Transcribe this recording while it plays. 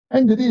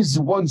And it is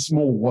once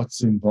more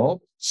what's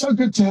involved. So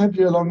good to have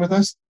you along with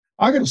us.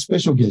 I got a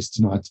special guest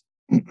tonight.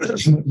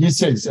 He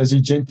says, as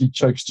he gently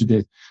chokes to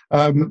death.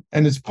 And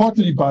it's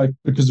partly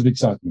because of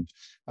excitement.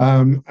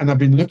 And I've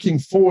been looking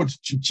forward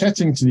to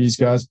chatting to these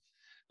guys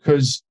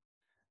because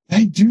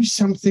they do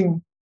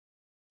something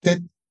that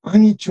I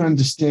need to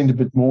understand a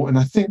bit more. And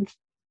I think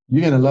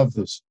you're going to love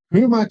this.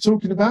 Who am I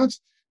talking about?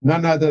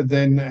 None other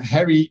than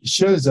Harry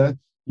Scherzer.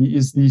 He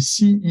is the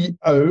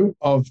CEO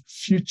of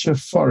Future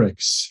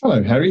Forex.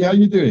 Hello, Harry. How are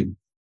you doing?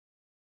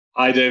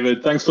 Hi,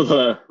 David. Thanks for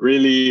the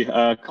really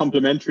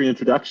complimentary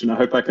introduction. I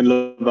hope I can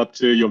live up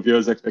to your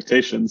viewers'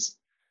 expectations.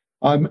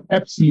 I'm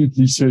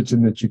absolutely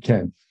certain that you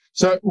can.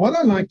 So what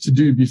I like to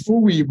do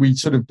before we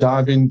sort of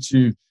dive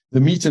into the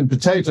meat and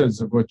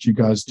potatoes of what you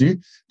guys do,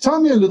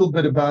 tell me a little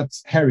bit about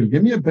Harry.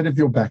 Give me a bit of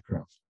your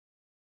background.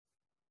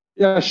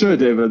 Yeah, sure,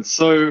 David.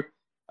 So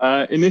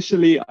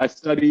initially, I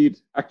studied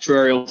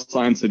actuarial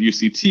science at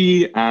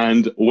UCT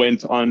and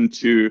went on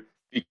to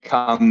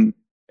become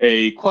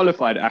a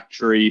qualified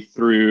actuary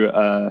through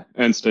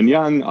Ernst &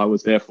 Young. I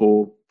was there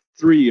for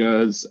 3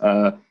 years,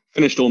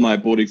 finished all my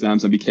board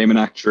exams and became an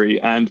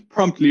actuary, and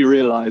promptly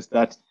realized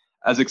that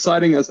as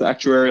exciting as the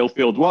actuarial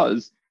field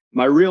was,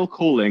 my real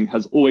calling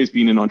has always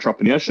been in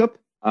entrepreneurship.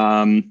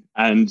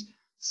 And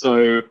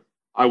so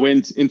I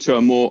went into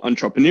a more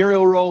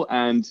entrepreneurial role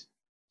and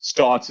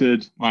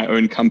started my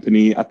own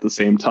company at the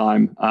same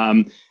time.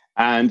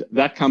 And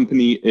that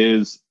company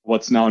is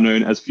what's now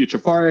known as Future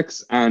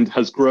Forex and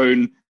has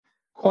grown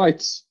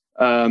quite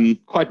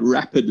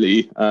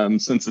rapidly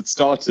since it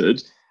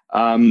started.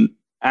 And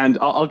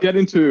I'll get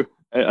into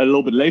a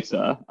little bit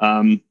later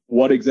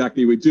what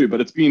exactly we do, but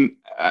it's been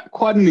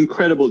quite an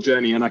incredible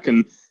journey, and I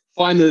can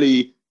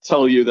finally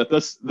tell you that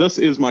this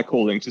is my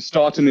calling, to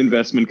start an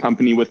investment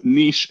company with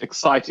niche,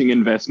 exciting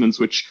investments,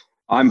 which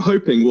I'm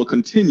hoping will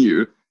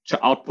continue to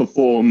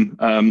outperform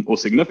or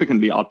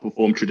significantly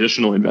outperform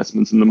traditional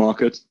investments in the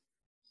market.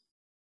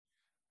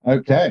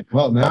 Okay,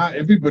 well, now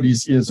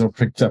everybody's ears are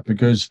pricked up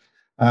because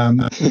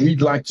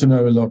we'd like to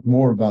know a lot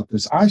more about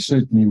this. I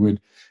certainly would.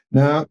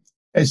 Now,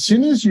 as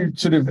soon as you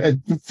sort of,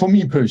 for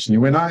me personally,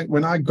 when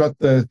I got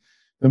the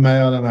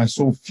mail and I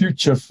saw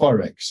Future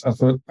Forex, I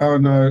thought, oh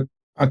no,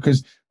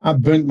 because I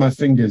burnt my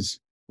fingers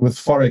with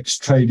Forex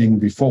trading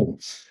before,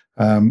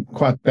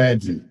 quite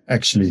badly,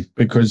 actually,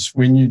 because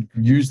when you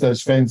use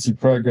those fancy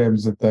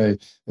programs that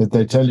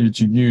they tell you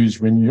to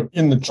use, when you're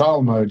in the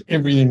trial mode,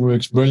 everything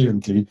works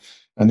brilliantly.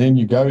 And then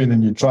you go in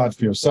and you try it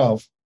for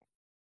yourself.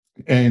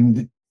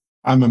 And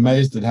I'm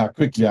amazed at how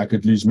quickly I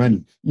could lose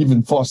money,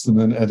 even faster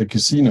than at a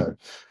casino.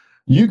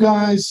 You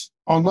guys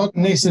are not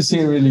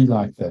necessarily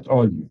like that,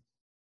 are you?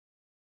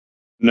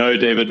 No,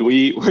 David,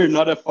 we're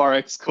not a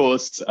Forex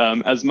course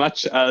as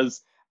much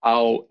as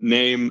our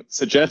name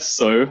suggests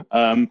so.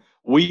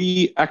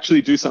 We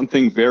actually do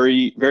something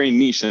very, very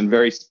niche and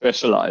very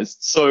specialized.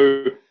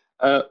 So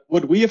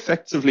what we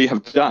effectively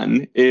have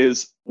done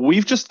is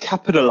we've just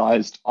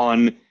capitalized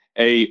on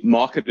a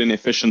market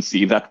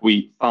inefficiency that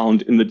we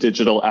found in the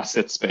digital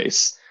asset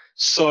space.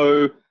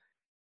 So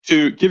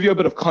to give you a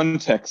bit of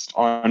context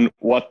on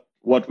what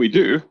we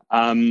do,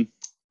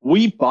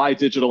 we buy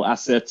digital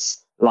assets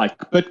like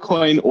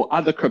Bitcoin or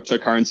other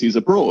cryptocurrencies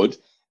abroad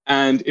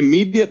and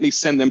immediately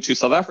send them to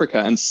South Africa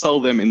and sell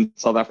them in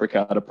South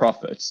Africa at a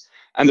profit.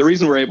 And the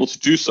reason we're able to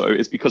do so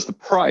is because the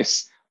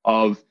price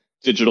of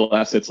digital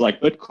assets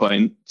like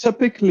Bitcoin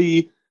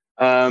typically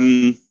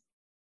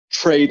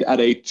trade at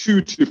a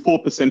 2 to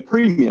 4%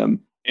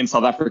 premium in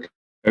South Africa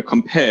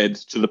compared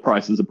to the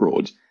prices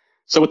abroad.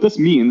 So what this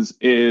means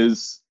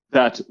is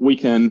that we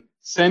can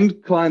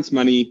send clients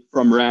money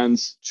from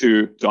rands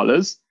to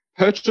dollars,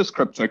 purchase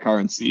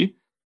cryptocurrency,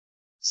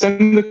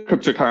 send the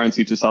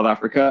cryptocurrency to South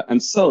Africa,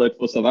 and sell it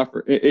for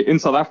in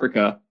South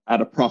Africa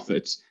at a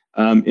profit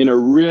in a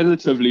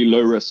relatively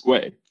low-risk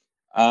way.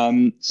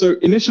 So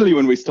initially,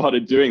 when we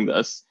started doing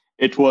this,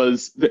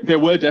 there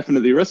were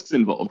definitely risks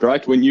involved,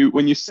 right? When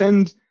you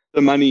send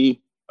the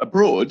money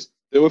abroad,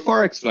 there were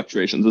Forex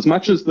fluctuations. As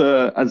much as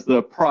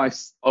the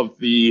price of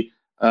the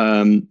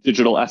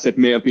digital asset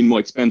may have been more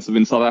expensive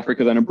in South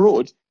Africa than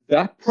abroad,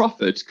 that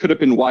profit could have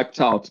been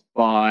wiped out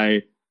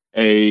by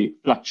a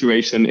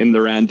fluctuation in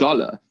the rand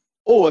dollar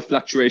or a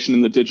fluctuation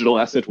in the digital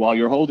asset while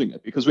you're holding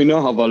it, because we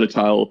know how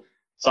volatile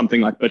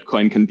something like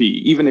Bitcoin can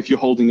be. Even if you're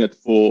holding it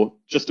for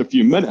just a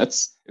few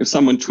minutes, if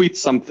someone tweets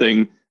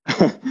something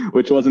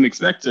which wasn't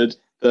expected,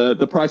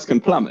 the price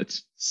can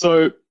plummet.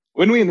 So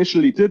when we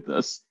initially did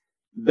this,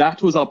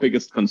 that was our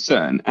biggest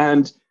concern.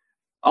 And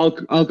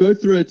I'll go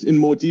through it in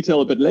more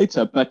detail a bit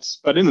later, but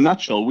in a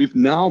nutshell, we've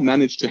now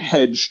managed to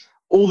hedge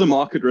all the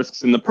market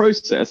risks in the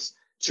process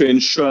to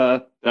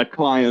ensure that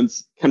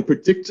clients can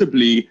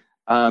predictably,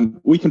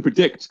 we can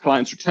predict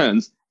clients'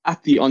 returns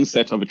at the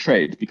onset of a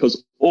trade,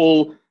 because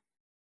all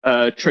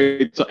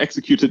trades are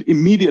executed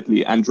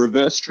immediately and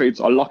reverse trades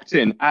are locked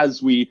in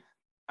as we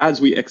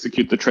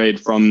execute the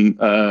trade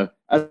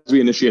as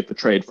we initiate the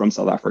trade from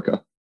South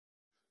Africa.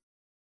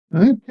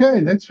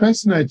 Okay, that's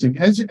fascinating.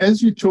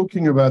 As you're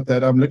talking about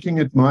that, I'm looking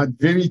at my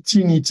very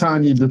teeny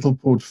tiny little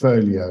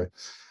portfolio.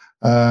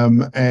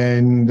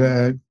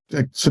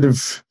 Sort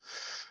of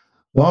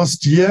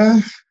last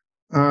year,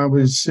 I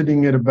was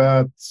sitting at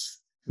about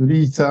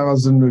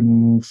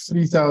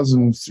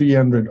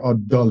 $3,300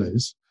 odd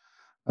dollars.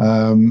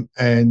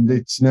 And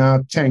it's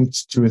now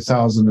tanked to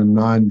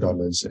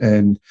 $1,009.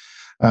 And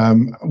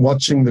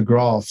watching the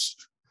graphs,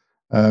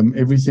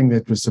 everything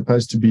that was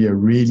supposed to be a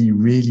really,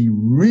 really,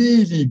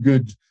 really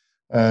good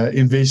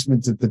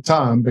investment at the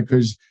time,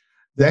 because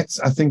that's,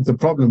 I think, the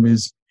problem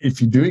is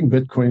if you're doing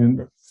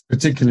Bitcoin,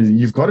 particularly,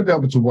 you've got to be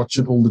able to watch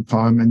it all the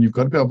time, and you've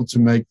got to be able to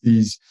make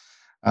these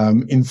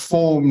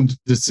informed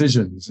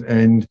decisions.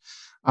 And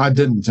I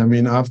didn't. I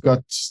mean, I've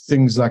got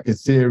things like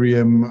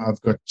Ethereum, I've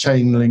got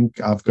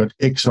Chainlink, I've got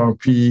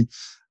XRP,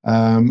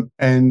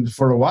 and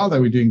for a while they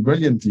were doing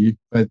brilliantly,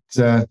 but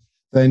they're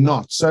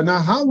not. So now,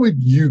 how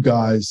would you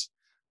guys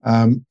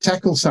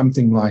tackle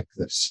something like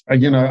this?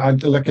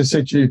 Like I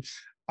said to you,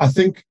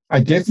 I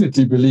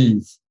definitely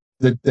believe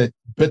that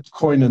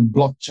Bitcoin and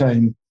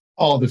blockchain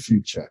are the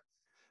future,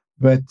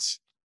 but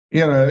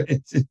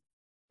it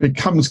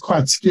becomes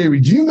quite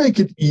scary. Do you make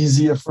it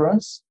easier for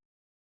us?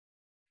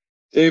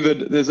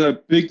 David, there's a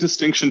big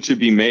distinction to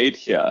be made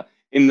here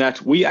in that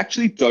we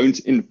actually don't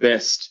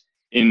invest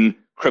in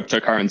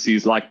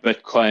cryptocurrencies like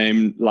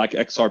Bitcoin, like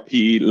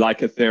XRP,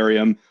 like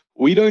Ethereum.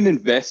 We don't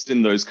invest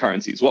in those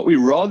currencies. What we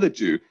rather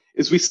do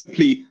is we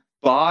simply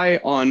buy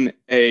on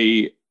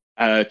a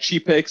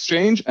cheaper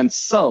exchange and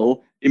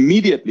sell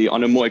immediately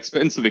on a more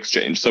expensive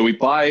exchange. So we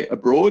buy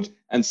abroad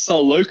and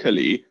sell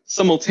locally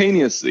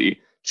simultaneously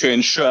to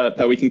ensure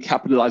that we can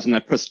capitalize on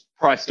that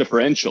price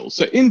differential.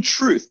 So in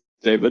truth,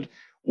 David,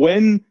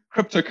 when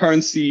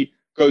cryptocurrency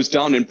goes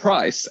down in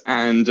price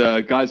and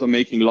guys are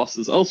making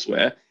losses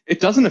elsewhere, it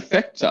doesn't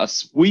affect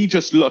us. We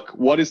just look,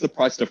 what is the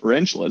price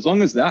differential? As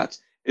long as that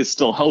is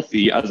still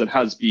healthy, as it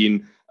has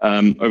been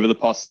over the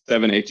past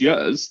 7-8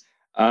 years,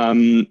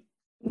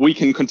 we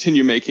can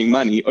continue making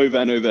money over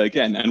and over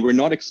again, and we're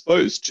not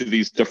exposed to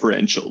these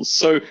differentials.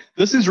 So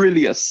this is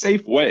really a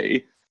safe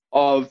way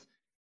of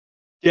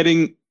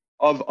making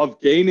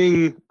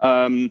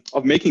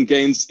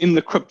gains in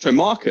the crypto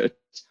market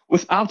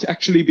without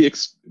actually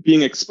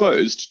being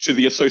exposed to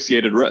the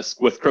associated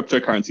risk with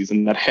cryptocurrencies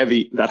and that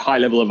high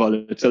level of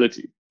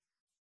volatility.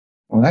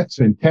 Well, that's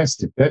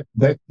fantastic.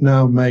 That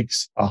now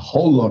makes a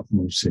whole lot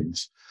more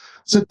sense.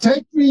 So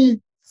take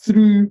me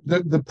through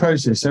the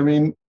process. I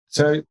mean,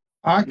 so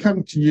I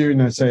come to you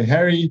and I say,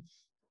 Harry,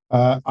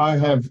 I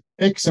have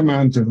X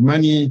amount of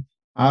money.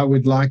 I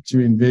would like to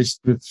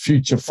invest with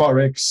Future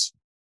Forex.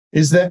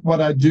 Is that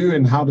what I do,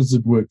 and how does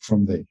it work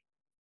from there?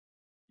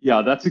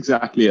 Yeah, that's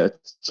exactly it.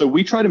 So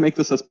we try to make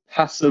this as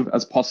passive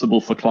as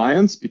possible for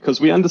clients because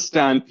we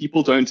understand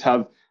people don't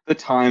have the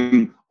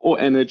time or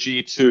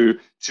energy to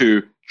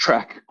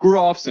track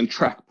graphs and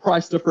track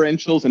price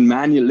differentials and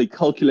manually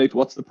calculate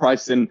what's the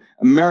price in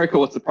America,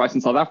 what's the price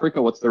in South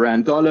Africa, what's the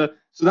rand dollar.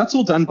 So that's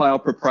all done by our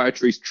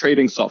proprietary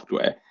trading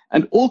software.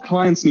 And all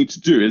clients need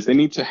to do is they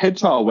need to head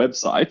to our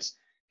website,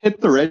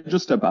 hit the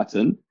register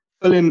button,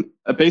 fill in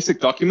a basic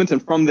document,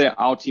 and from there,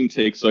 our team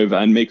takes over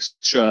and makes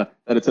sure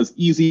that it's as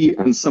easy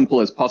and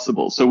simple as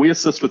possible. So we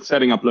assist with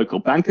setting up local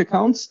bank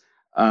accounts,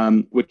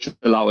 which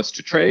allow us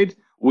to trade.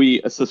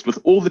 We assist with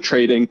all the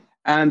trading.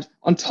 And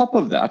on top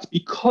of that,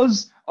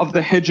 because of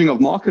the hedging of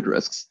market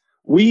risks,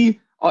 we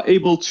are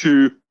able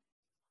to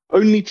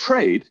only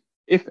trade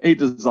if a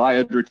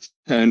desired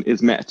return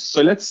is met.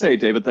 So let's say,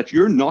 David, that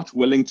you're not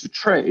willing to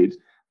trade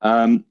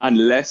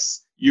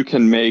unless you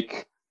can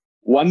make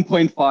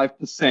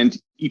 1.5%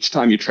 each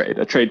time you trade.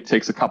 A trade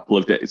takes a couple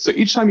of days. So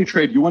each time you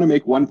trade, you want to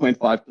make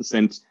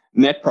 1.5%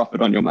 net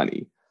profit on your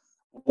money.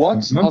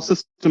 What our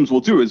systems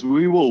will do is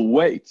we will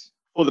wait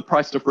for the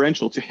price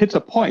differential to hit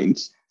a point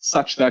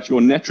such that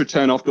your net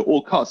return after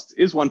all costs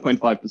is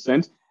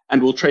 1.5%,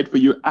 and we'll trade for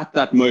you at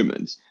that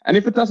moment. And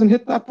if it doesn't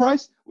hit that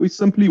price, we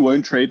simply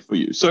won't trade for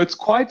you. So it's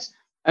quite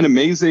an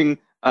amazing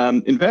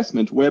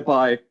investment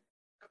whereby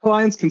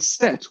clients can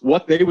set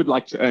what they would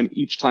like to earn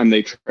each time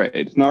they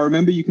trade. Now,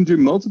 remember, you can do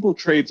multiple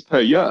trades per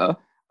year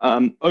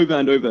over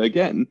and over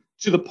again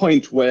to the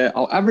point where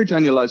our average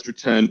annualized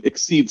return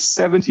exceeds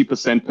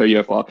 70% per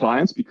year for our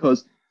clients,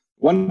 because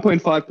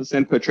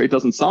 1.5% per trade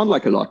doesn't sound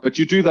like a lot, but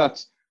you do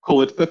that,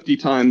 call it 50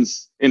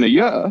 times in a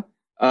year,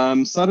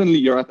 suddenly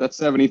you're at that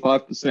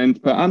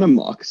 75% per annum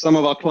mark. Some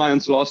of our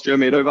clients last year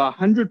made over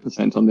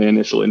 100% on their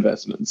initial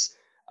investments.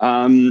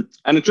 And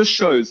it just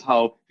shows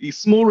how these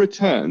small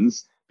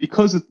returns,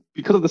 because of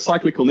the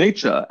cyclical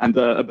nature and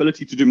the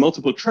ability to do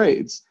multiple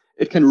trades,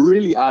 it can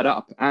really add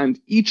up.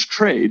 And each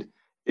trade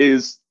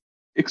is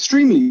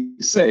extremely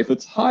safe.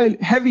 It's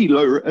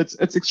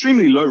it's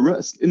extremely low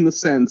risk in the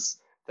sense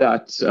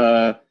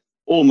that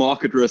all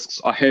market risks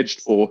are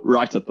hedged for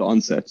right at the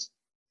onset.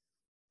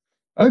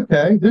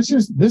 Okay, this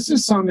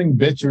is sounding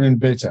better and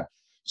better.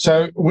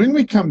 So when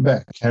we come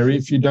back, Harry,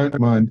 if you don't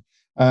mind,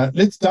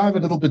 let's dive a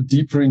little bit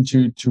deeper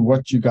into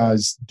what you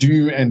guys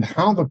do and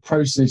how the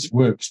process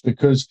works,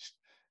 because,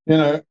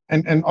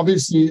 and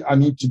obviously I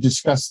need to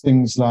discuss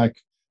things like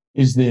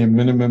Is there a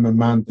minimum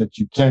amount that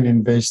you can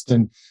invest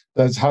in?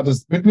 But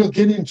we'll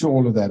get into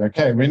all of that,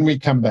 okay, when we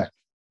come back.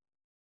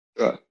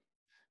 Sure.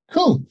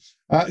 Cool.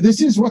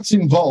 This is what's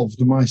involved.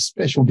 My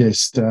special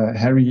guest,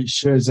 Harry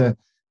Scherzer.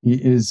 He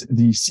is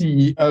the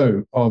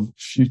CEO of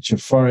Future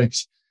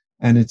Forex,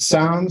 and it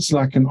sounds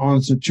like an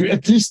answer to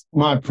at least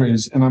my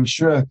prayers, and I'm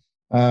sure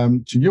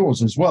to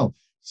yours as well.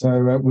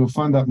 So we'll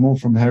find out more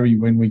from Harry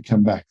when we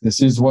come back. This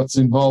is what's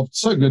involved.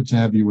 So good to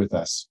have you with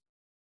us.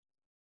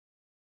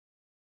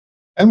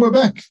 And we're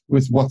back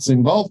with what's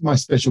involved. My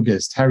special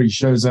guest, Harry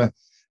Scherzer,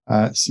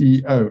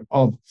 CEO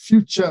of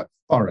Future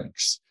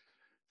Forex.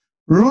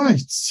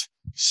 Right.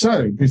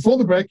 So before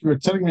the break, you were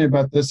telling me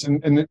about this,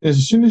 and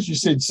as soon as you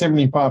said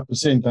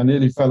 75%, I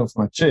nearly fell off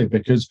my chair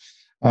because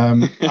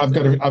I've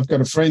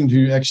got a friend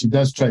who actually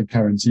does trade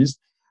currencies,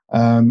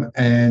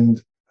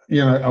 and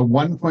you know, a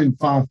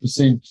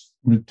 1.5%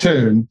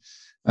 return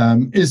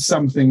is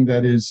something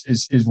that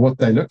is what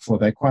they look for.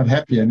 They're quite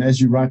happy, and as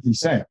you rightly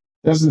say, it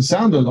doesn't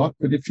sound a lot,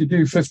 but if you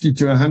do 50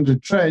 to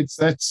 100 trades,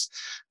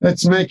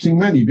 that's making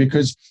money.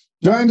 Because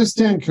do I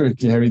understand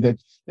correctly, Harry, that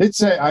let's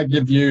say I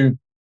give you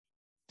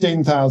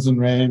 10,000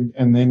 Rand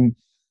and then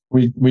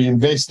we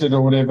invest it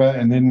or whatever,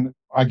 and then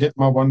I get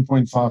my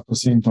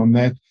 1.5% on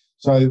that.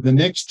 So the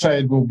next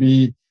trade will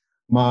be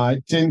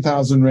my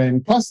 10,000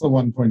 Rand plus the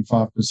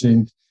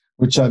 1.5%,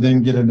 which I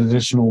then get an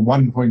additional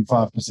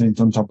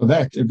 1.5% on top of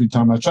that every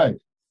time I trade.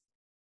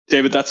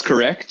 David, that's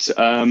correct,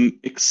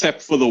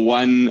 except for the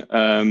one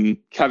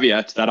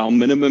caveat that our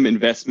minimum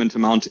investment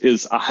amount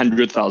is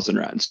 100,000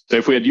 Rand. So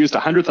if we had used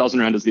 100,000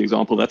 Rand as the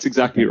example, that's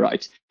exactly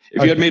right.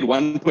 If you had made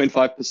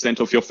 1.5%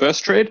 of your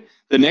first trade,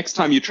 the next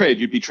time you trade,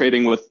 you'd be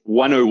trading with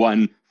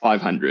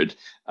 101,500.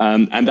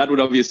 And that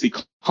would obviously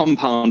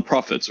compound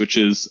profits, which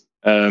is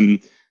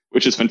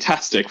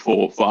fantastic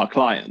for our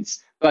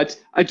clients. But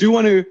I do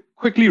want to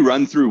quickly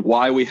run through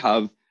why we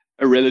have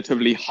a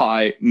relatively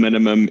high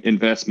minimum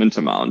investment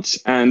amount.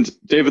 And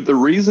David, the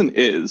reason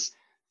is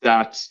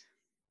that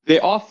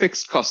there are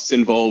fixed costs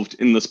involved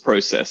in this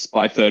process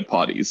by third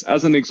parties.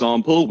 As an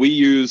example, we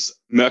use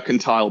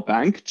Mercantile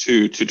Bank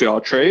to do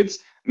our trades.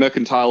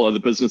 Mercantile are the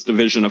business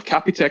division of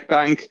Capitec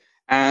Bank,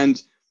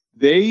 and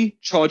they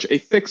charge a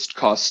fixed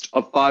cost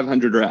of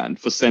 500 Rand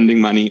for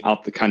sending money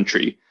out the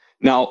country.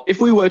 Now,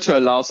 if we were to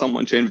allow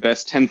someone to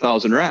invest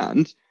 10,000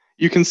 Rand,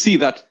 you can see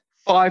that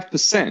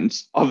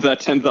 5% of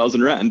that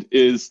 10,000 Rand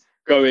is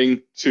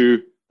going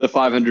to the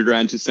 500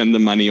 Rand to send the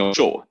money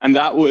offshore. And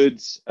that would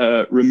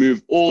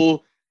remove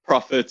all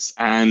profits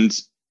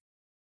and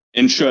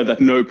ensure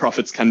that no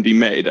profits can be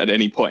made at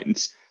any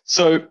point.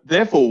 So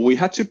therefore, we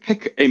had to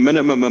pick a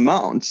minimum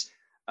amount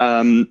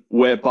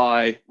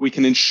whereby we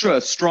can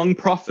ensure strong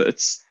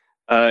profits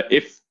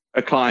if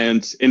a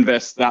client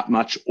invests that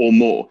much or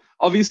more.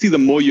 Obviously, the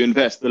more you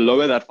invest, the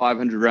lower that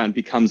 500 Rand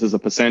becomes as a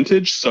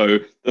percentage, so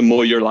the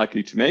more you're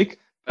likely to make.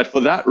 But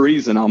for that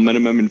reason, our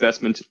minimum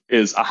investment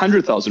is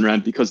 100,000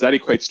 Rand because that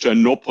equates to a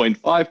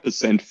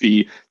 0.5%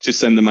 fee to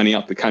send the money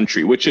out the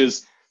country, which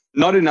is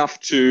not enough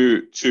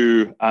to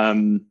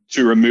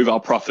remove our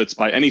profits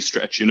by any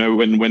stretch. You know,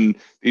 when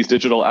these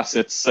digital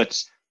assets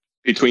sit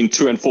between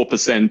 2 and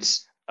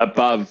 4%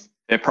 above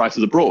their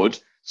prices abroad,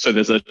 so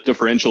there's a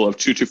differential of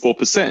 2 to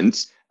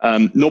 4%.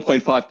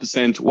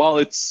 0.5%,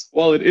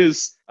 while it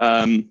is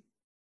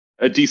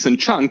a decent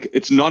chunk,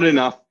 it's not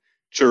enough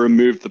to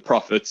remove the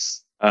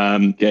profits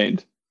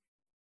gained.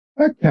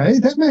 Okay,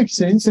 that makes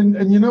sense.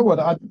 And you know what?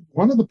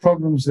 One of the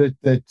problems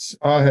that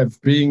I have,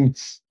 being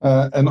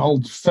an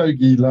old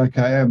fogey like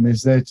I am,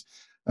 is that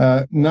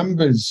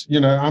numbers, you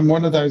know, I'm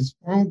one of those,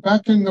 well,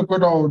 back in the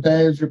good old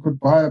days, you could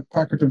buy a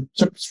packet of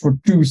chips for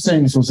 2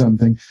 cents or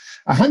something.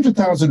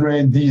 100,000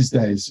 Rand these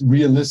days,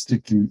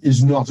 realistically,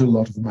 is not a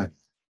lot of money.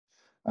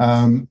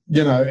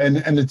 You know,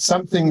 and it's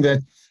something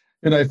that,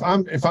 you know,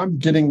 if I'm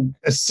getting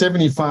a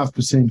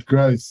 75%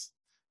 growth,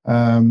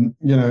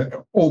 you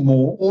know, or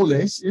more or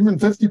less, even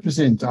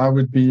 50%, I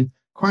would be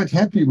quite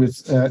happy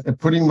with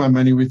putting my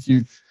money with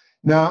you.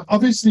 Now,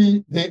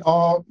 obviously, there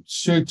are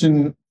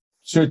certain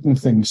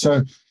things.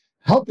 So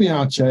help me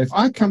out, Jay. If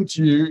I come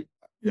to you,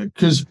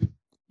 because,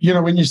 you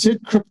know, when you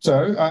said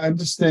crypto, I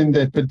understand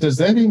that, but does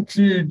that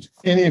include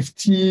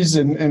NFTs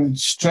and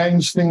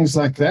strange things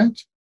like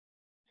that?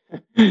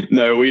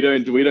 No, we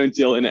don't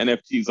deal in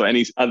NFTs or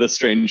any other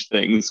strange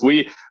things.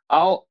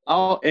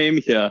 Our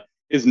aim here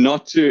is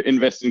not to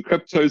invest in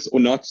cryptos or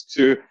not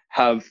to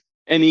have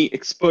any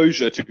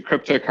exposure to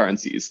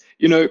cryptocurrencies.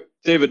 You know,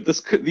 David,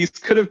 these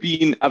could have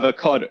been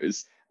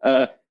avocados.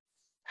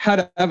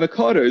 Had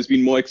avocados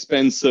been more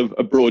expensive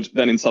abroad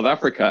than in South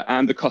Africa,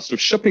 and the cost of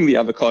shipping the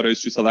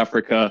avocados to South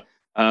Africa,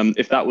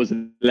 if that was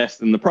less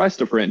than the price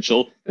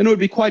differential, then it would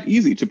be quite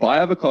easy to buy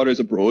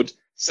avocados abroad,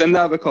 send the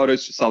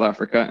avocados to South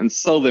Africa, and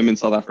sell them in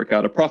South Africa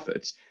at a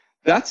profit.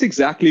 That's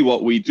exactly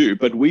what we do,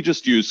 but we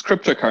just use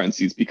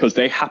cryptocurrencies because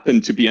they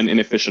happen to be an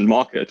inefficient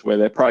market where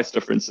there are price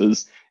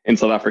differences in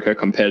South Africa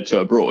compared to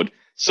abroad.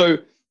 So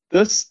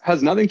this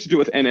has nothing to do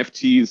with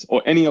NFTs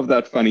or any of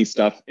that funny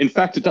stuff. In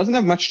fact, it doesn't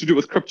have much to do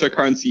with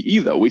cryptocurrency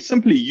either. We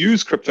simply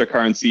use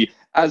cryptocurrency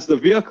as the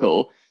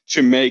vehicle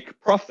to make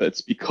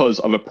profits because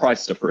of a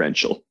price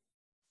differential.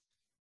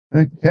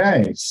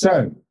 Okay,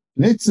 so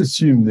let's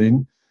assume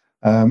then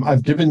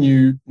I've given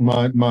you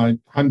my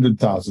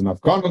 100,000.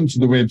 I've gone onto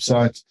the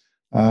website.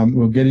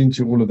 We'll get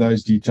into all of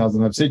those details.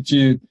 And I've said to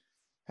you,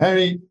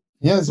 Harry,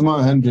 here's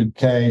my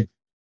 100K,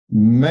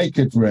 make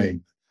it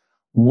rain.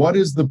 What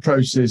is the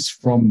process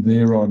from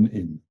there on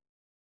in?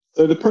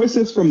 So the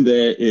process from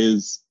there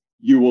is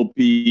we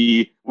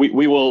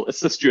will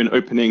assist you in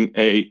opening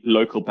a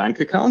local bank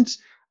account,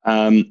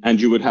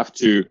 and you would have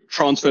to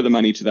transfer the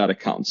money to that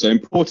account. So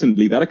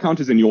importantly, that account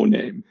is in your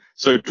name.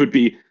 So it would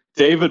be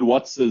David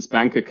Watts's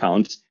bank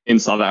account in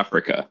South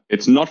Africa.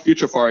 It's not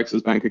Future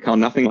Forex's bank account,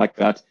 nothing like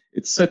that.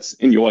 It sits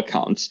in your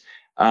account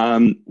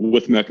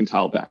with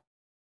Mercantile Bank.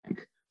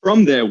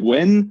 From there,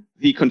 when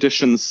the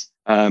conditions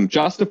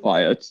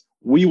justify it,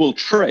 we will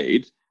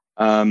trade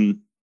to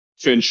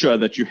ensure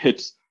that you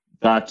hit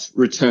that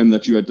return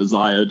that you had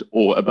desired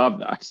or above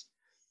that.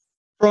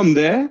 From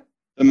there,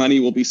 the money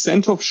will be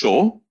sent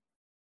offshore.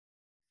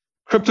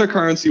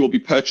 Cryptocurrency will be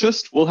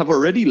purchased. We'll have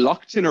already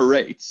locked in a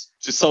rate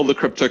to sell the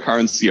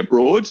cryptocurrency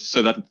abroad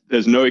so that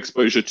there's no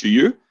exposure to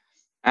you.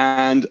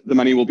 And the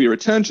money will be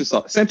sent to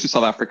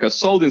South Africa,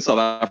 sold in South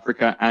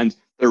Africa, and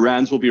the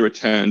rands will be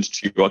returned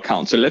to your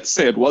account. So let's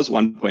say it was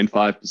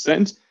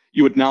 1.5%.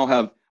 You would now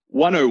have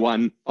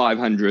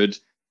 101,500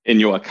 in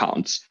your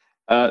account.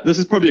 This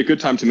is probably a good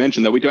time to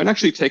mention that we don't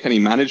actually take any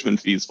management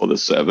fees for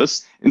this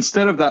service.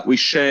 Instead of that, we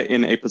share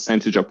in a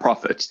percentage of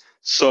profit.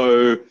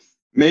 So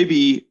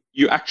maybe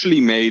you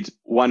actually made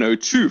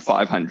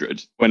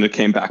 102,500 when it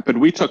came back, but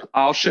we took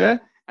our share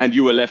and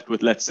you were left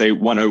with, let's say,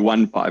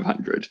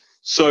 101,500.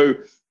 So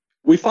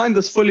we find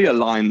this fully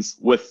aligns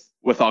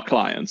with our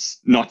clients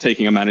not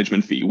taking a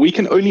management fee. We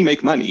can only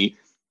make money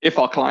if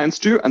our clients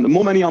do, and the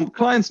more money our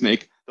clients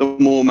make, the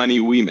more money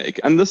we make.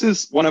 And this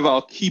is one of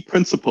our key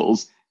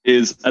principles,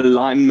 is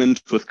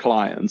alignment with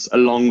clients,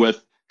 along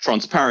with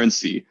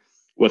transparency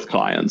with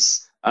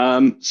clients.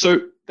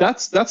 So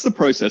that's the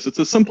process. It's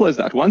as simple as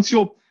that. Once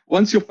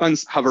your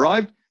funds have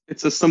arrived,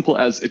 it's as simple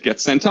as it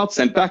gets sent out,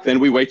 sent back. Then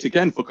we wait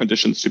again for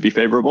conditions to be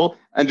favorable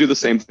and do the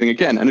same thing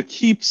again. And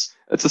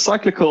it's a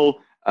cyclical.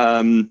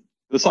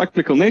 The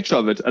cyclical nature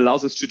of it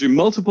allows us to do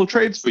multiple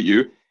trades for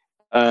you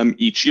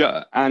each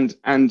year.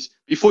 And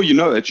before you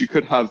know it, you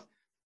could have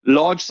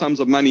large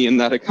sums of money in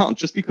that account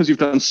just because you've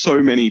done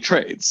so many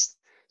trades.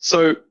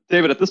 So,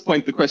 David, at this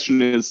point, the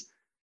question is,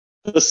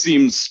 this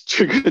seems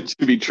too good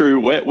to be true.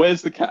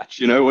 Where's the catch?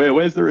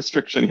 Where's the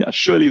restriction here?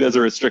 Surely there's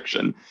a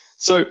restriction.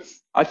 So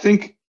I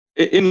think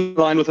in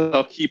line with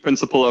our key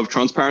principle of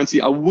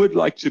transparency, I would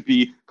like to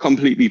be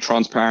completely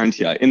transparent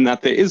here in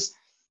that there is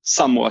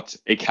somewhat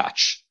a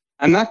catch.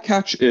 And that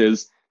catch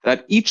is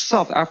that each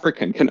South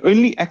African can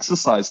only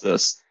exercise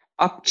this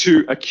up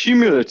to a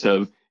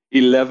cumulative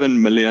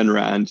 11 million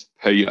rand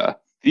per year.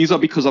 These are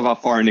because of our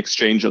foreign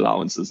exchange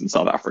allowances in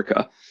South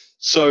Africa.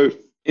 So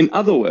in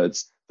other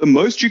words, the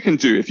most you can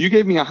do, if you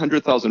gave me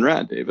 100,000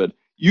 rand, David,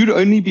 you'd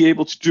only be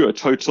able to do a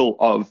total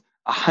of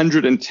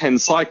 110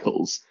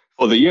 cycles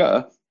for the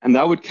year, and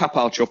that would cap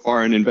out your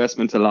foreign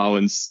investment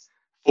allowance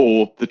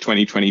for the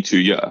 2022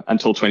 year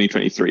until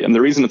 2023. And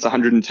the reason it's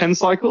 110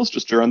 cycles,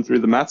 just to run through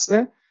the maths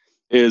there,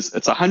 is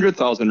it's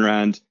 100,000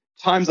 rand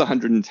times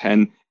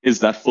 110 is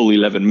that full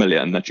 11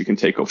 million that you can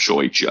take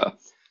offshore each year.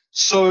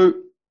 So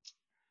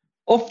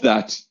of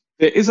that,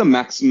 there is a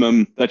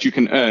maximum that you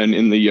can earn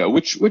in the year,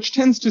 which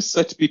tends to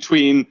sit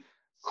between,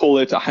 call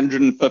it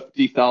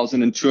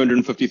 150,000 and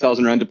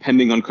 250,000 rand,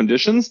 depending on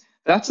conditions.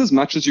 That's as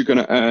much as you're going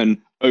to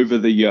earn over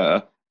the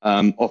year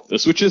of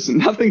this, which is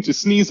nothing to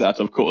sneeze at,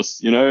 of course.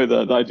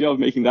 The idea of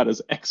making that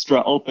as extra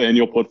alpha in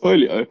your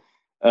portfolio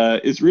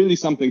is really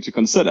something to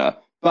consider.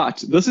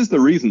 But this is the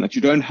reason that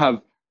you don't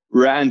have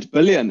rand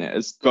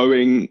billionaires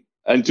going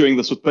and doing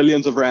this with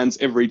billions of rands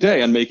every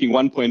day and making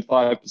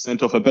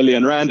 1.5% of a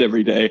billion rand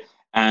every day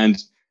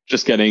and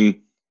just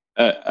getting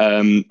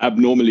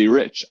abnormally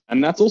rich.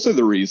 And that's also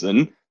the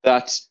reason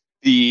that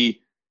the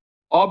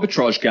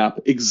arbitrage gap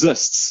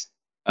exists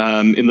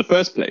in the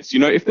first place.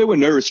 If there were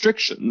no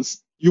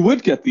restrictions, you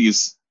would get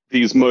these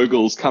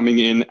moguls coming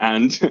in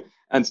and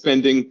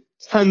spending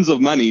tons of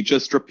money,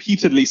 just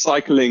repeatedly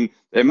cycling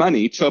their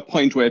money to a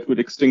point where it would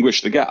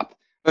extinguish the gap.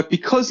 But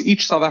because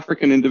each South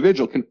African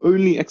individual can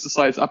only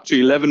exercise up to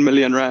 11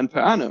 million rand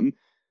per annum,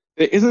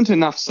 there isn't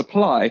enough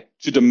supply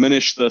to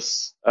diminish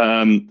this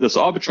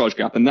arbitrage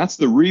gap. And that's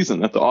the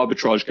reason that the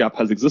arbitrage gap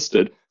has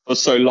existed for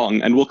so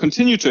long and will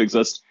continue to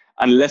exist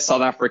unless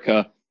South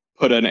Africa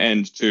put an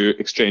end to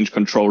exchange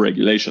control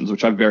regulations,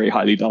 which I very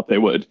highly doubt they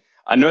would.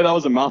 I know that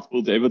was a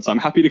mouthful, David, so I'm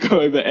happy to go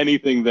over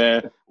anything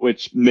there,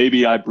 which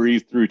maybe I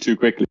breezed through too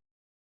quickly.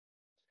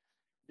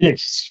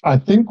 Yes, I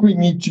think we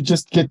need to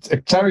just get a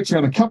clarity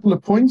on a couple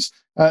of points.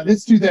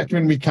 Let's do that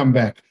when we come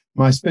back.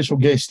 My special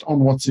guest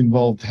on What's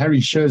Involved, Harry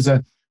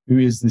Scherzer, who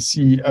is the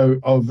CEO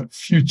of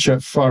Future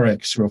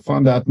Forex. We'll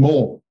find out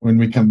more when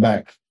we come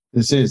back.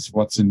 This is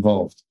What's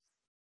Involved.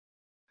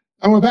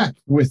 And we're back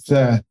with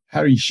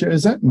Harry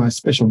Scherzer, my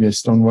special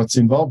guest on What's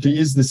Involved. He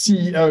is the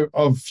CEO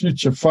of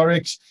Future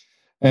Forex.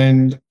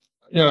 And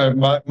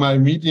my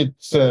immediate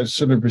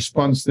sort of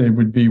response there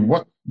would be,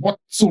 what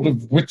sort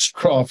of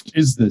witchcraft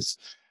is this?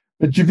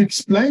 But you've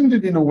explained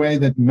it in a way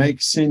that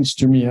makes sense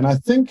to me. And I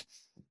think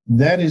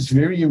that is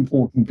very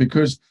important,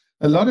 because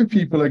a lot of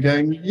people are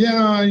going,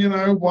 yeah,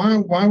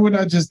 why would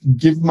I just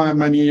give my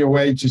money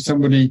away to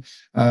somebody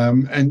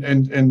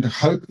and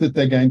hope that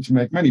they're going to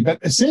make money? But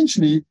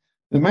essentially,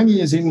 the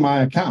money is in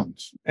my account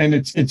and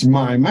it's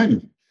my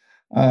money.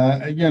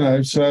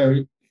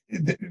 So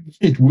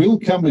it will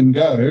come and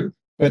go,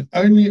 but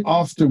only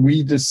after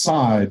we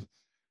decide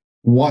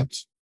what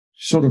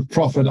sort of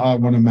profit I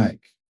want to make.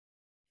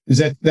 Is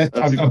that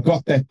I've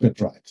got that bit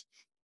right?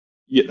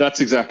 Yeah, that's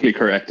exactly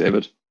correct,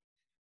 David.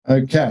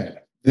 Okay.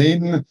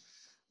 Then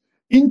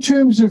in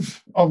terms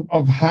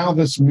of how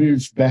this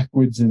moves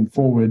backwards and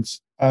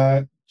forwards,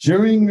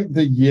 during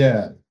the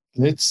year,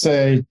 let's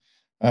say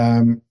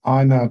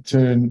I now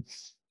turn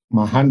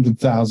my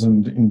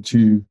 100,000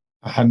 into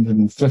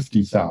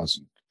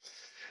 150,000.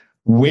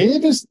 Where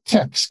does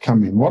tax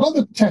come in? What are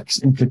the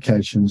tax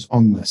implications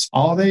on this?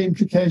 Are there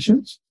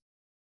implications?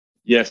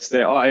 Yes,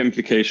 there are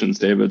implications,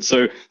 David.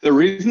 So the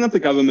reason that the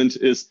government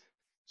is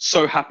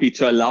so happy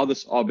to allow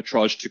this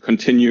arbitrage to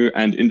continue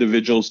and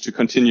individuals to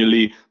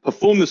continually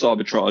perform this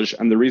arbitrage,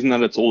 and the reason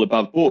that it's all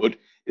above board,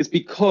 is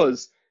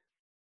because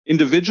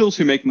individuals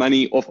who make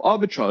money off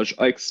arbitrage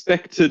are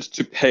expected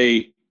to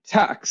pay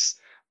tax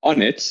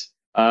on it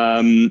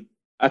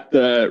at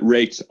the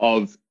rate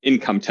of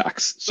income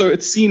tax. So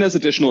it's seen as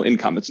additional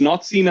income. It's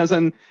not seen as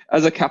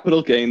a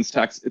capital gains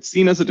tax. It's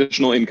seen as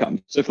additional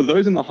income. So for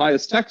those in the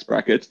highest tax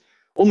bracket,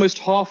 almost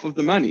half of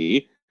the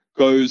money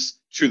goes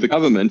to the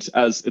government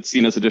as it's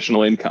seen as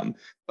additional income.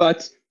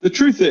 But the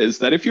truth is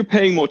that if you're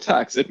paying more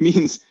tax, it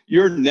means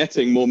you're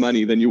netting more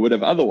money than you would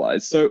have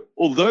otherwise. So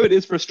although it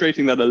is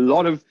frustrating that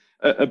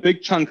a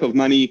big chunk of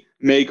money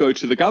may go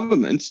to the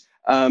government,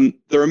 the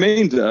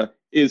remainder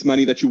is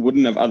money that you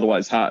wouldn't have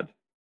otherwise had.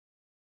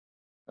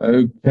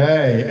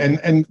 Okay.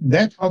 And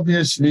that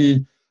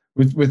obviously,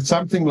 with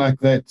something like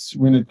that,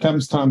 when it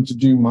comes time to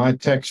do my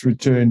tax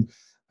return,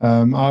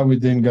 I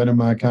would then go to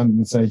my accountant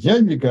and say,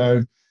 here you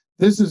go.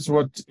 This is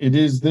what it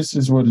is. This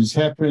is what has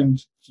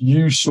happened.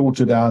 You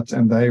sort it out,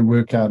 and they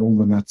work out all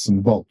the nuts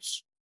and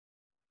bolts.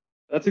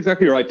 That's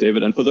exactly right,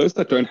 David. And for those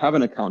that don't have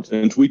an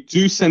accountant, we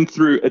do send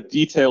through a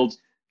detailed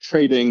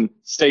trading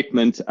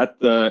statement at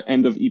the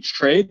end of each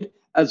trade,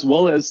 as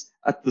well as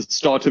at the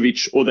start of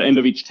each or the end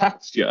of each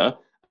tax year,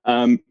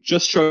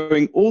 just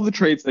showing all the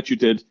trades that you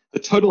did, the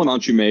total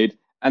amount you made,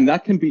 and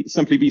that can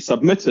simply be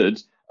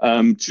submitted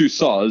to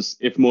SARS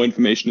if more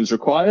information is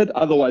required.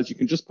 Otherwise, you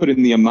can just put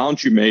in the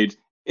amount you made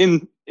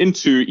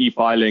into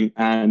e-filing,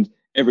 and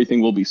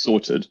everything will be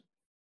sorted.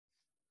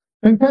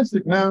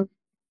 Fantastic. Now,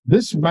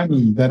 this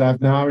money that I've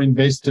now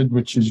invested,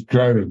 which is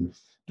growing,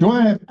 do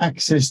I have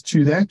access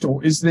to that,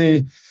 or is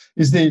there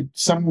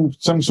some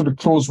sort of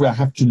clause where I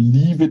have to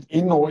leave it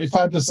in, or if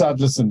I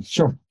decide, listen,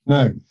 sure,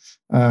 no,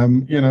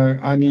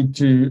 I need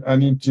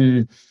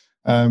to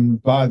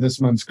buy this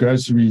month's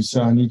groceries,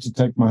 so I need to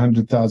take my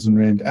 100,000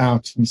 rand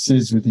out, he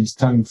says with his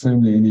tongue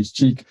firmly in his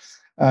cheek.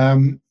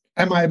 Am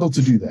I able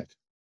to do that?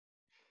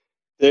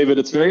 David,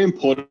 it's very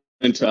important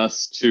to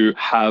us to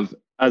have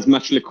as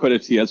much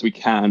liquidity as we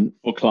can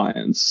for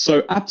clients.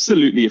 So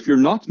absolutely, if you're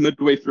not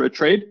midway through a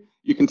trade,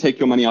 you can take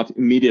your money out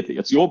immediately.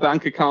 It's your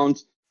bank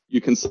account. You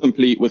can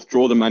simply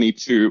withdraw the money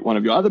to one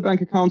of your other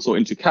bank accounts or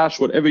into cash,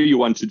 whatever you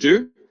want to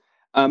do.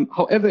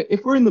 However,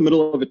 if we're in the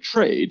middle of a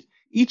trade,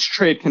 each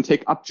trade can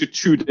take up to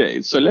 2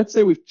 days. So let's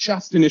say we've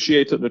just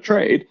initiated the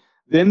trade,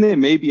 then there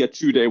may be a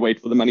 2-day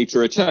wait for the money to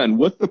return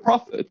with the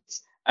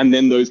profits, and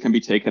then those can be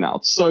taken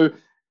out. So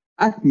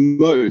at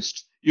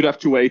most, you'd have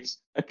to wait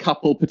a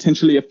couple,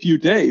 potentially a few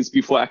days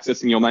before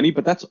accessing your money,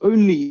 but that's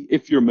only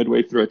if you're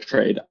midway through a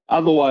trade.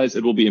 Otherwise,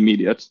 it will be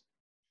immediate.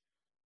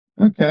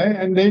 Okay,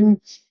 and then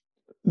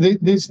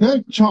there's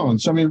no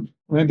chance. I mean,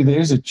 maybe there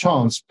is a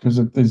chance because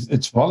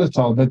it's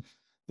volatile, but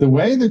the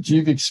way that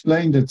you've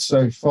explained it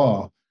so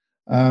far,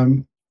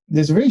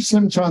 there's a very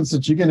slim chance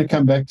that you're going to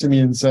come back to me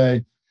and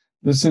say,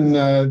 listen,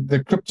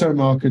 the crypto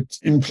market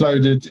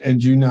imploded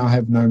and you now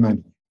have no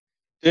money.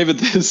 David,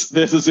 there's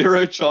a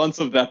zero chance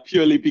of that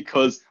purely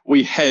because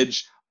we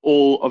hedge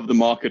all of the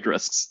market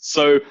risks.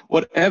 So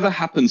whatever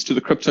happens to the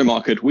crypto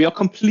market, we are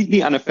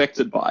completely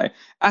unaffected by.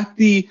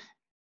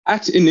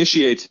 At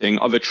initiating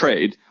of a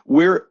trade,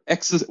 we're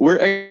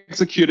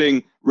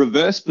executing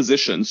reverse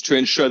positions to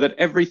ensure that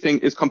everything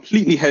is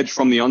completely hedged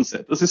from the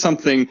onset. This is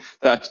something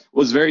that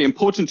was very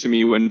important to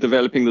me when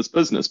developing this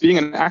business. Being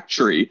an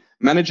actuary,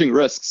 managing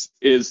risks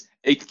is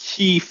a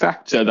key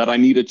factor that I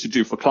needed to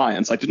do for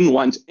clients. I didn't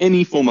want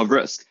any form of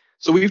risk.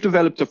 So we've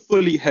developed a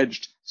fully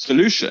hedged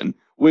solution,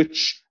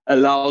 which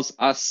allows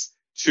us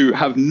to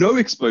have no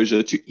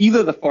exposure to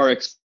either the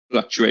Forex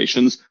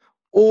fluctuations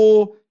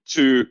or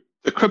to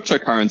the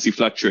cryptocurrency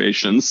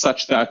fluctuations,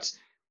 such that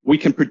we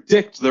can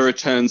predict the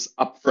returns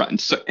upfront.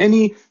 So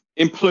any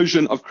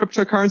implosion of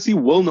cryptocurrency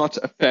will not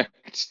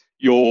affect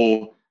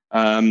your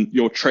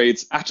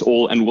trades at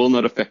all and will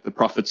not affect the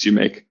profits you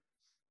make.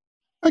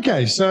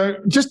 Okay, so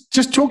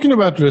just talking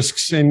about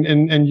risks,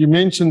 and you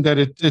mentioned that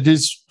it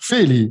is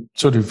fairly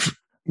sort of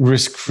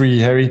risk-free,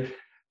 Harry.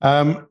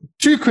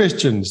 Two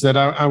questions that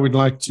I would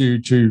like to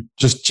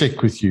just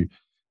check with you.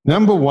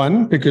 Number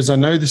one, because I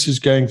know this is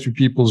going through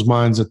people's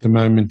minds at the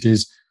moment,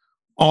 is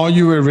are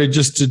you a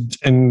registered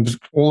and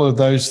all of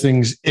those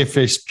things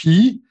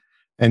FSP?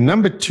 And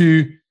number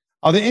two,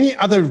 are there any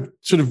other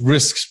sort of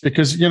risks?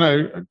 Because,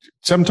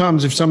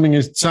 sometimes if something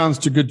sounds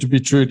too good to be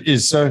true, it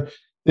is. So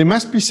there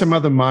must be some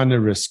other minor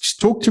risks.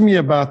 Talk to me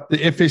about the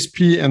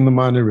FSP and the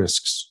minor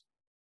risks.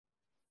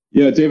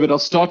 Yeah, David, I'll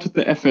start with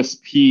the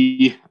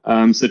FSP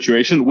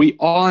situation. We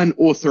are an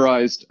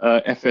authorized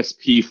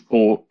FSP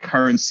for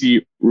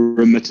currency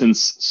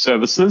remittance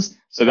services.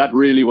 So that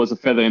really was a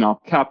feather in our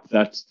cap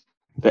that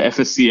the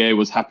FSCA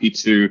was happy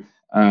to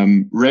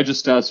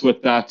register us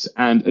with that.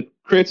 And it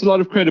creates a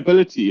lot of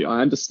credibility.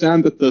 I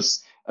understand that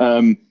this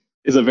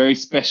is a very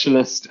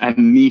specialist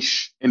and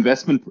niche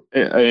investment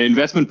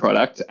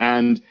product,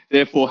 and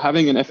therefore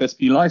having an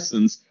FSP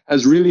license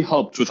has really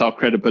helped with our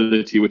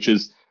credibility, which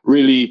is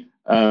really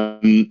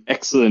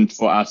excellent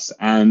for us.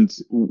 And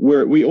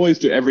we always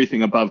do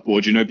everything above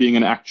board. Being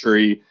an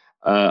actuary,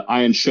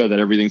 I ensure that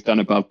everything's done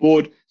above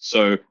board.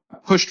 So I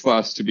pushed for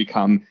us to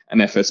become an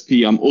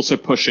FSP. I'm also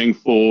pushing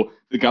for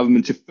the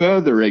government to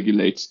further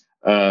regulate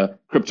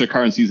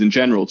cryptocurrencies in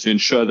general, to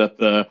ensure that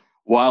the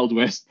Wild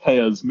West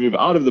players move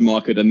out of the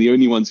market, and the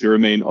only ones who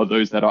remain are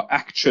those that are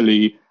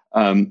actually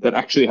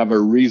have a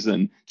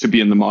reason to be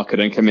in the market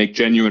and can make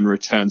genuine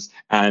returns,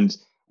 and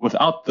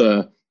without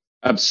the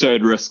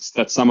absurd risks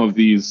that some of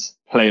these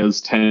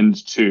players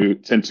tend to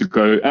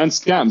go, and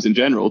scams in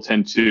general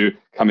tend to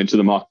come into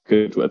the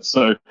market with.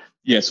 So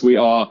yes, we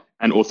are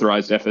an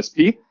authorized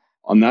FSP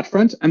on that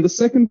front. And the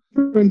second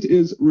front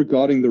is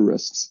regarding the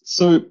risks.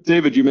 So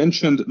David, you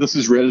mentioned this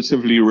is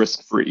relatively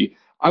risk-free.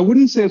 I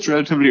wouldn't say it's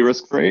relatively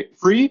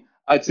risk-free.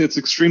 I'd say it's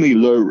extremely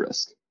low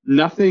risk.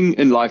 Nothing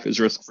in life is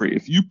risk-free.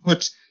 If you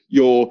put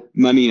your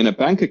money in a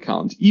bank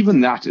account,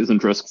 even that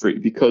isn't risk-free,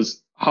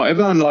 because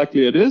however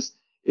unlikely it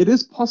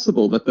is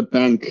possible that the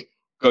bank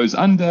goes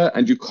under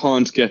and you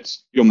can't get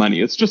your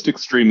money. It's just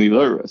extremely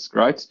low risk,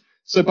 right?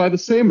 So by the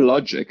same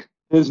logic,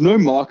 there's no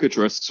market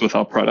risks with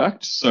our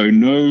product. So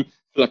no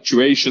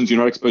fluctuations. You're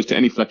not exposed to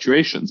any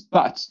fluctuations,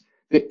 but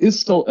there is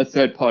still a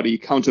third-party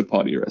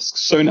counterparty risk.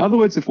 So in other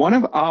words, if one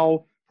of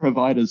our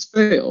providers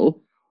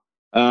fail,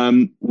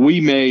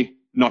 we may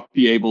not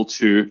be able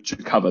to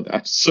cover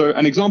that. So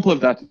an example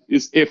of that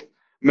is if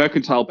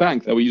Mercantile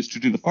Bank, that we use to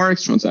do the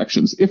Forex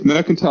transactions, if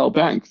Mercantile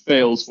Bank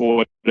fails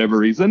for whatever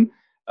reason,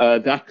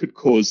 that could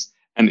cause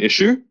an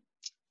issue.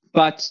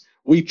 But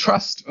we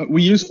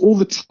use all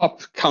the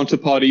top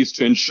counterparties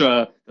to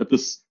ensure that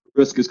this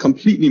risk is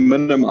completely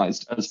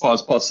minimized as far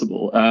as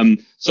possible.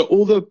 So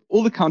all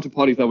the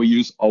counterparties that we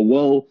use are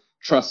well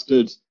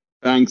trusted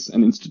banks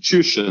and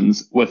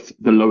institutions with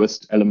the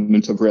lowest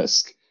element of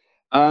risk.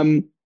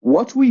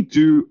 What we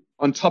do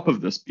on top of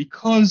this,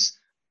 because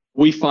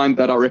we find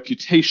that our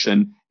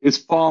reputation is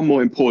far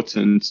more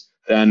important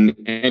than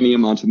any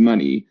amount of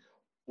money,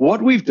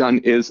 what we've done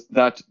is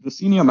that the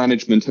senior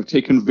management have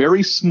taken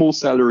very small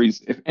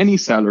salaries, if any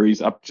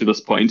salaries up to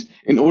this point,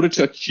 in order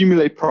to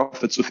accumulate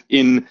profits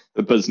within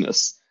the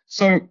business.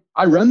 So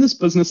I run this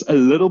business a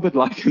little bit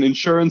like an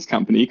insurance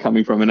company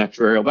coming from an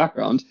actuarial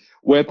background,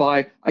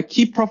 whereby I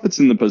keep profits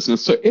in the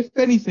business. So if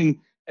anything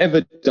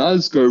ever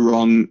does go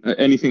wrong,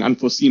 anything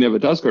unforeseen ever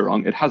does go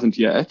wrong, it hasn't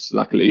yet,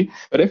 luckily,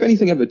 but if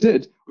anything ever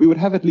did, we would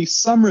have at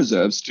least some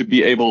reserves to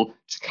be able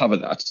to cover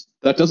that.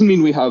 That doesn't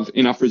mean we have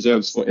enough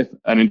reserves for if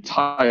an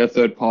entire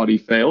third party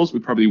fails. We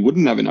probably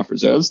wouldn't have enough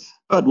reserves,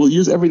 but we'll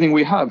use everything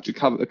we have to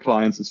cover the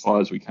clients as far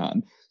as we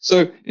can.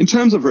 So in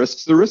terms of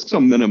risks, the risks are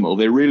minimal.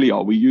 They really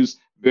are. We use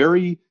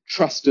very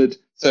trusted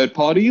third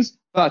parties,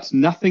 but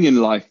nothing in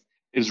life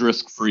is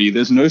risk-free.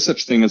 There's no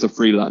such thing as a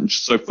free lunch.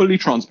 So fully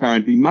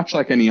transparently, much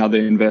like any other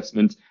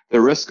investment, the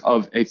risk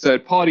of a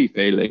third party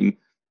failing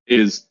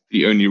is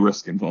the only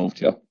risk involved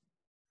here.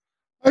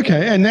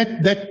 Okay, and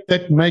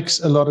that makes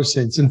a lot of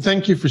sense. And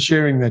thank you for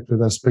sharing that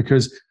with us,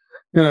 because,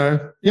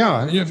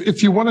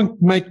 if you want to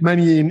make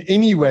money in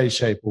any way,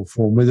 shape, or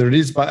form, whether it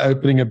is by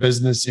opening a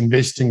business,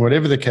 investing,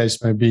 whatever the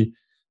case may be,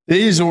 there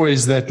is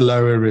always that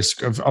lower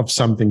risk of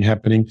something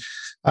happening.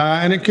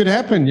 And it could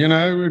happen,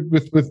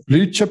 with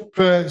blue chip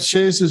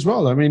shares as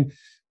well. I mean,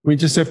 we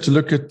just have to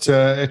look at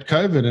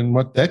COVID and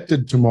what that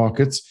did to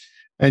markets.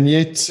 And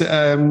yet,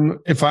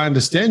 if I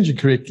understand you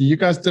correctly, you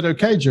guys did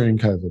okay during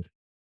COVID.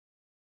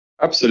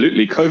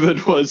 Absolutely.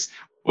 COVID was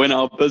when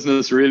our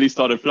business really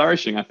started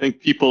flourishing. I think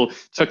people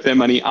took their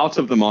money out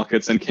of the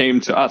markets and came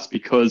to us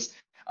because,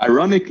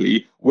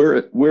 ironically,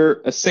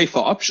 we're a safer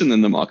option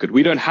in the market.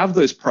 We don't have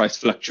those price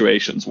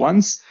fluctuations.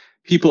 Once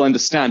people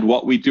understand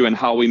what we do and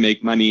how we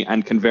make money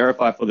and can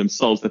verify for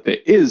themselves that there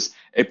is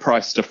a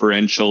price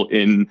differential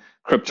in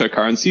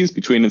cryptocurrencies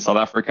between in South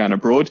Africa and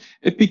abroad,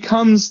 it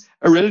becomes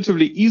a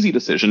relatively easy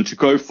decision to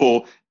go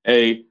for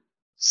a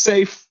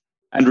safe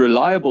and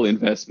reliable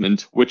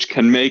investment, which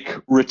can make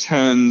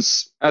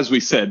returns, as we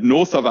said,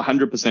 north of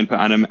 100% per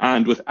annum,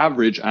 and with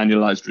average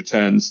annualized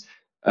returns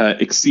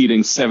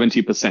exceeding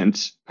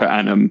 70% per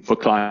annum for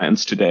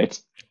clients to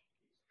date.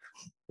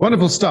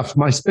 Wonderful stuff.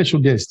 My special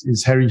guest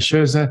is Harry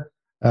Scherzer.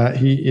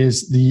 He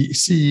is the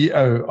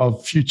CEO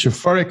of Future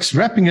Forex.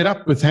 Wrapping it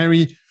up with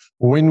Harry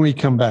when we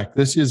come back.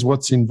 This is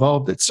what's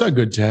involved. It's so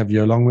good to have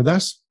you along with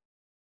us.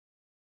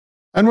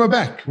 And we're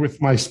back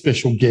with my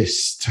special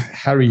guest,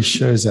 Harry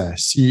Scherzer,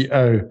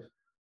 CEO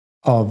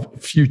of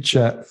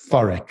Future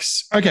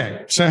Forex.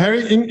 Okay, so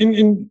Harry,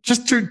 in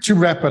just to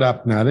wrap it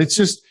up now, let's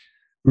just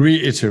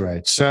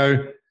reiterate.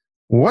 So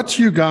what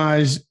you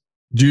guys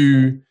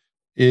do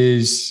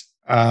is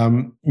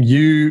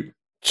you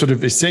sort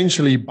of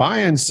essentially buy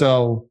and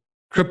sell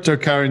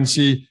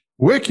cryptocurrency,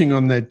 working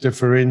on that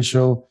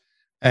differential,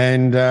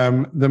 and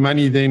the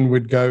money then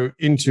would go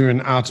into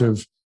and out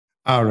of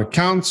our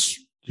accounts.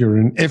 You're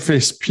an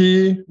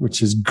FSP,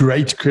 which is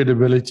great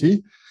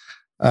credibility.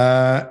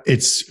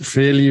 It's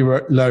fairly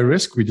low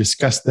risk. We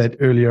discussed that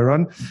earlier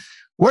on.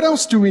 What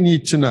else do we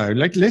need to know?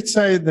 Like, let's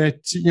say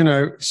that, you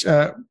know,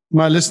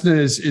 my listener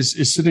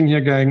is sitting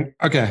here going,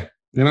 okay,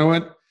 you know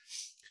what?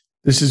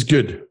 This is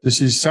good. This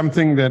is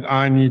something that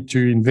I need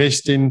to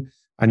invest in.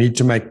 I need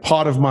to make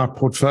part of my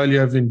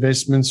portfolio of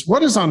investments.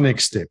 What is our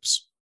next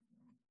steps?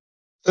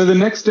 So the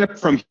next step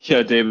from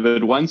here,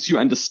 David, once you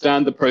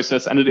understand the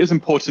process, and it is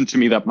important to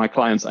me that my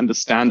clients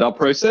understand our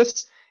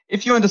process.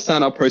 If you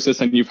understand our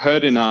process and you've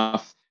heard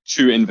enough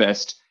to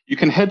invest, you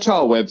can head to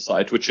our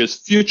website, which is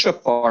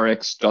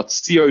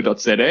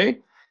futureforex.co.za,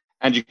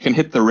 and you can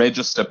hit the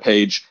register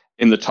page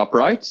in the top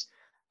right.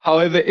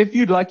 However, if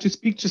you'd like to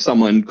speak to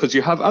someone because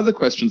you have other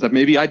questions that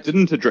maybe I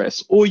didn't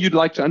address, or you'd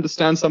like to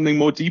understand something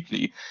more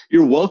deeply,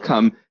 you're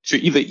welcome to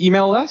either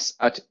email us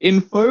at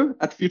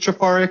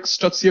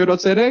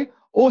info@futureforex.co.za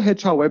or head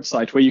to our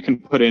website where you can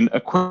put in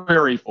a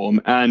query form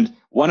and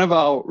one of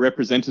our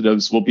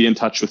representatives will be in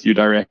touch with you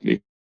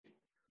directly.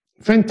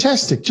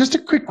 Fantastic. Just a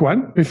quick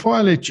one before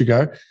I let you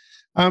go.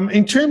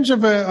 In terms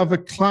of a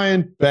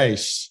client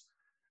base,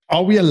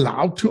 are we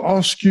allowed to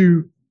ask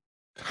you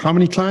how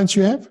many clients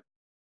you have?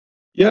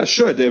 Yeah,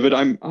 sure, David.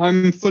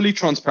 I'm fully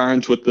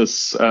transparent with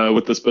this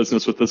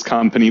business, with this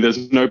company.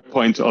 There's no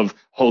point of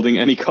holding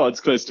any cards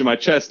close to my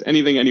chest.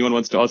 Anything anyone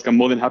wants to ask, I'm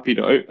more than happy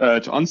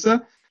to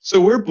answer. So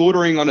we're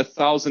bordering on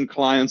 1,000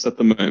 clients at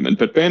the moment,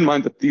 but bear in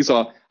mind that these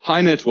are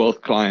high net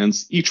wealth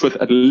clients, each with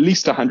at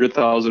least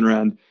 100,000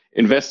 Rand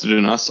invested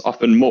in us,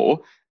 often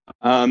more.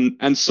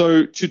 And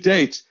so to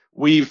date,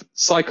 we've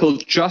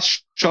cycled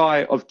just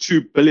shy of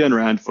 2 billion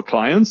Rand for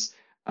clients,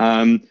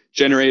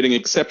 generating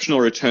exceptional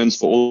returns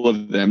for all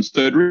of them.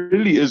 So it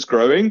really is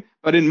growing.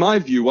 But in my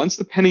view, once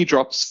the penny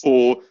drops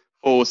for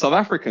South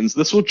Africans,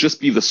 this will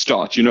just be the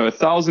start. You know,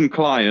 1,000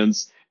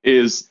 clients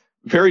is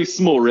very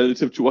small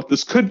relative to what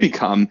this could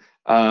become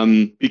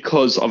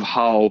because of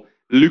how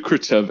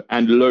lucrative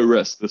and low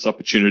risk this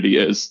opportunity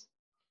is.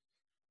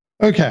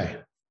 Okay.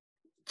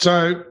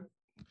 So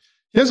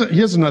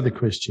here's another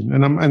question,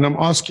 and I'm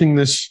asking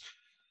this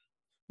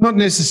not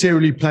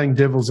necessarily playing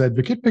devil's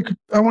advocate, but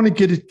I want to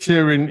get it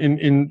clear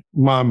in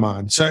my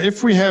mind. So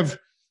if we have,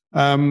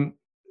 and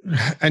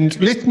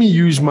let me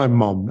use my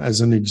mom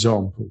as an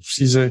example.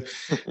 She's a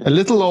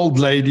little old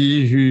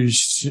lady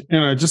who's, you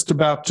know, just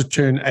about to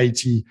turn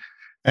 80,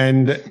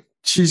 and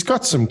she's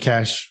got some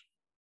cash.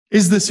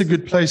 Is this a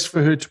good place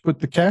for her to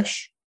put the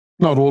cash?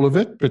 Not all of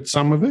it, but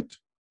some of it.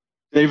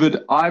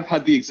 David, I've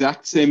had the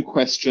exact same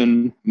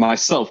question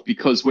myself,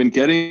 because when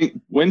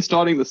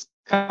starting this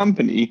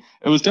company,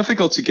 it was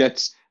difficult to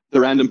get the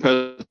random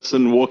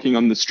person walking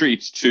on the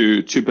street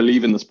to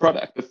believe in this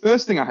product. The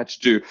first thing I had to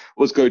do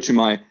was go to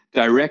my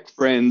direct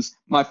friends,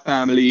 my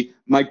family,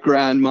 my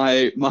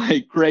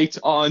great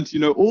aunt, you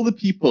know, all the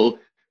people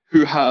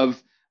who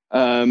have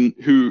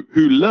who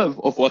live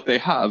off what they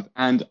have.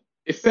 And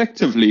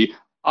effectively,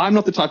 I'm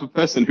not the type of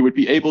person who would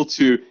be able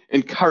to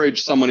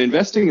encourage someone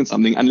investing in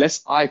something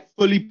unless I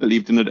fully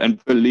believed in it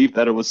and believed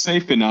that it was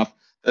safe enough,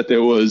 that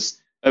there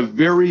was a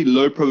very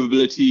low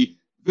probability,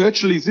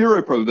 virtually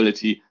zero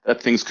probability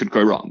that things could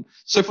go wrong.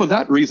 So for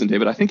that reason,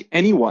 David, I think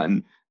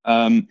anyone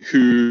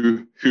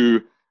who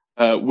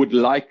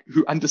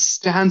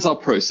understands our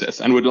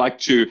process and would like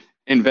to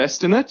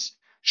invest in it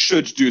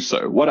should do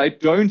so. What I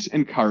don't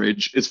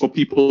encourage is for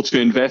people to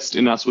invest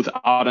in us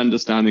without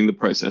understanding the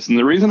process. And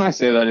the reason I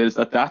say that is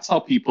that that's how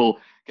people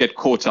get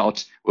caught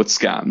out with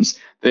scams.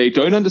 They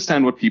don't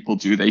understand what people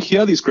do. They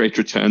hear these great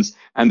returns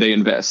and they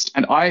invest.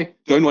 And I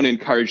don't want to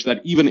encourage that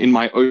even in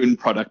my own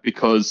product,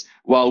 because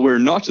while we're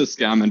not a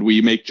scam and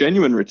we make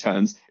genuine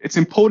returns, it's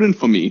important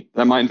for me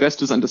that my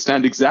investors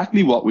understand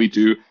exactly what we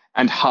do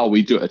and how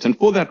we do it. And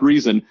for that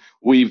reason,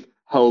 we've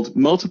held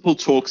multiple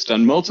talks,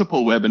 done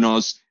multiple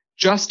webinars,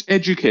 just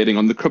educating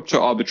on the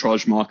crypto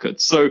arbitrage market.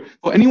 So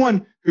for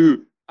anyone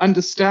who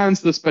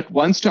understands this but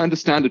wants to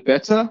understand it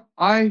better,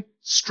 I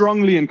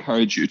strongly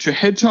encourage you to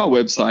head to our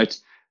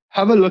website,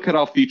 have a look at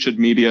our featured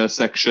media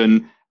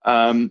section,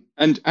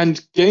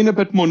 and gain a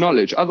bit more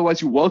knowledge.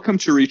 Otherwise, you're welcome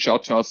to reach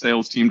out to our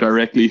sales team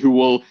directly, who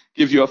will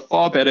give you a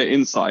far better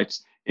insight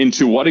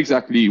into what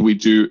exactly we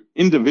do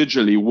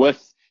individually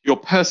with your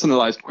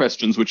personalized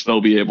questions, which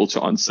they'll be able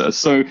to answer.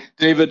 So,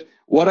 David,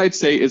 what I'd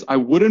say is I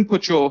wouldn't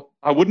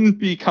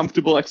be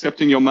comfortable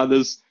accepting your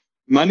mother's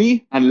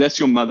money unless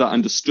your mother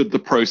understood the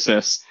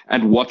process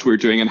and what we're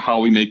doing and how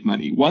we make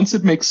money. Once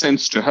it makes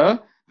sense to her,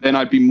 then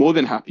I'd be more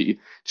than happy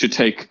to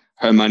take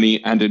her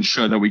money and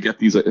ensure that we get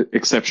these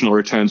exceptional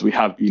returns we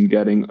have been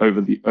getting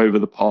over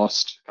the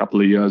past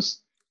couple of years.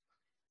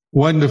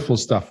 Wonderful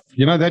stuff.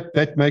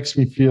 That makes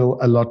me feel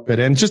a lot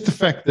better. And just the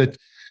fact that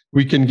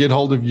we can get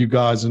hold of you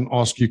guys and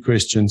ask you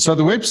questions. So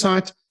the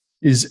website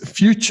is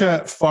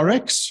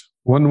futureforex,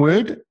 one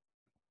word,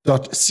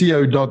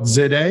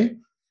 .co.za.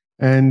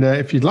 And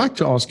if you'd like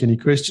to ask any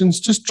questions,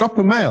 just drop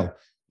a mail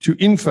to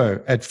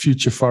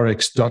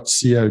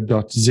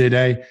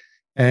info@futureforex.co.za.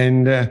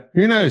 And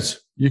who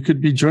knows, you could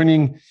be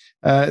joining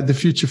the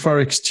Future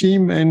Forex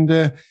team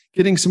and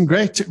getting some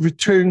great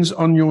returns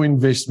on your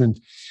investment.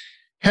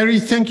 Harry,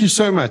 thank you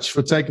so much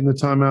for taking the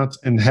time out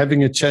and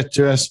having a chat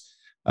to us.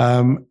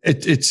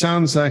 It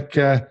sounds like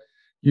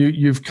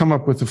you've come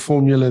up with a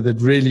formula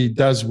that really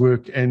does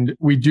work, and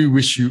we do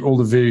wish you all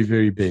the very,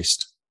 very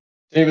best.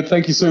 David,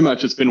 thank you so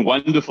much. It's been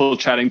wonderful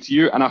chatting to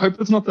you, and I hope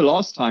it's not the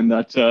last time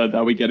that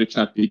we get a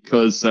chat,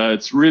 because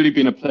it's really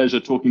been a pleasure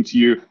talking to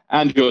you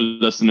and your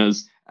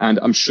listeners, and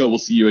I'm sure we'll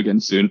see you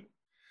again soon.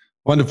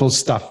 Wonderful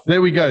stuff.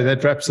 There we go.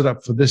 That wraps it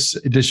up for this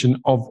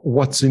edition of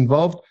What's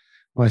Involved.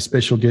 My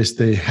special guest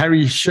there,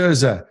 Harry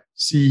Scherzer,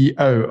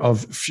 CEO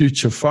of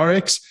Future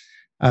Forex.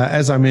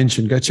 As I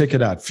mentioned, go check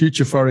it out,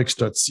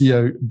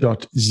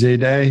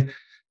 futureforex.co.za.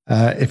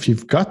 If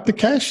you've got the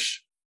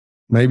cash,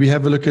 maybe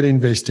have a look at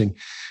investing.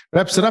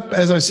 Wraps it up.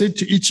 As I said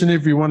to each and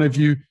every one of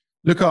you,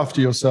 look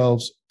after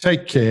yourselves,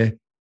 take care,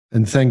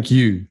 and thank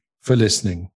you for listening.